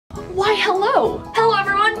Why hello! Hello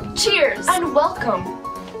everyone, cheers! And welcome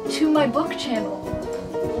to my book channel.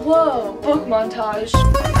 Whoa, book montage.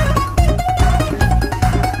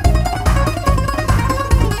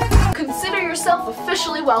 Consider yourself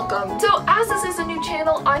officially welcome. So as this is a new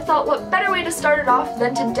channel, I thought what better way to start it off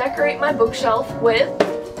than to decorate my bookshelf with,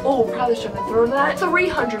 oh, probably shouldn't have thrown that,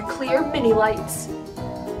 300 clear mini lights.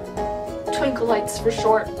 Twinkle lights for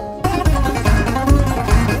short.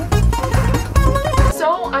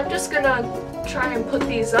 So I'm just gonna try and put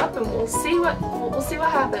these up and we'll see what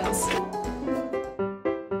happens.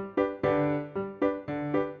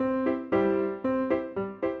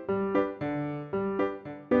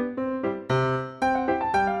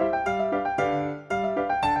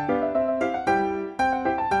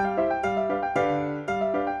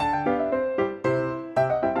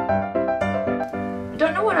 I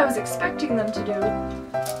don't know what I was expecting them to do,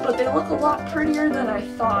 but they look a lot prettier than I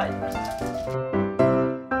thought.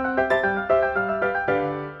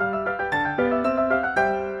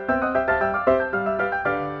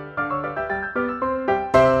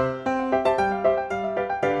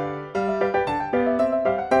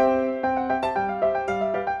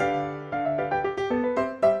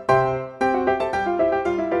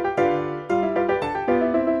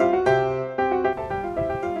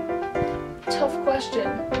 Tough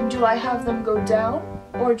question. Do I have them go down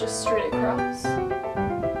or just straight across?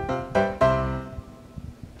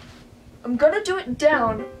 I'm gonna do it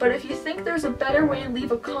down, but if you think there's a better way,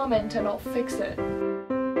 leave a comment and I'll fix it.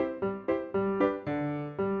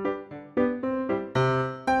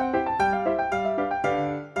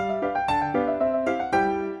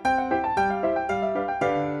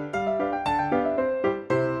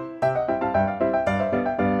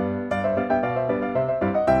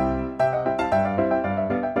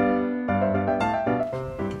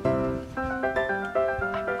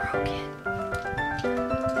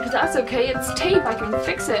 That's okay, it's tape, I can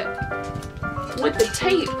fix it with the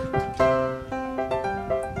tape.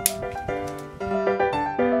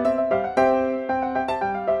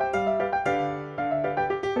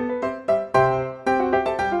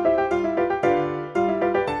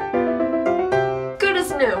 Good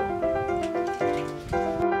as new.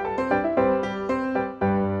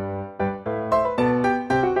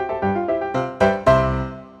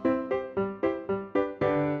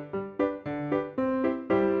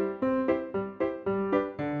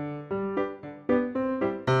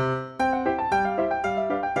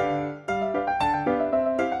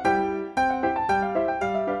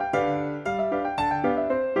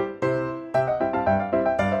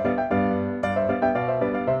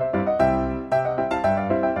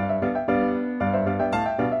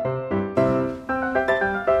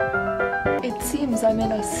 It seems I'm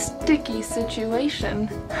in a sticky situation.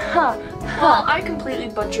 Huh. Well, I completely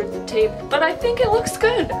butchered the tape, but I think it looks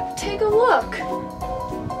good. Take a look.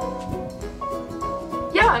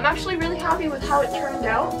 Yeah, I'm actually really happy with how it turned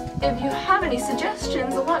out. If you have any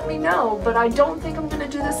suggestions, let me know, but I don't think I'm gonna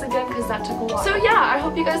do this again because that took a while. So yeah, I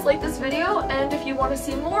hope you guys liked this video, and if you want to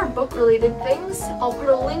see more book-related things, I'll put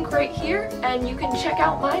a link right here, and you can check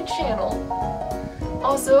out my channel.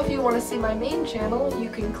 Also, if you want to see my main channel, you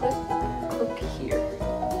can click here.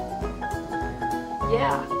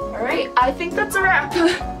 Yeah, alright, I think that's a wrap.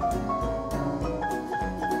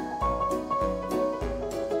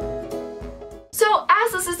 So,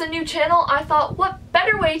 as this is a new channel, I thought what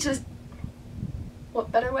better way?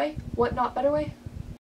 What not better way?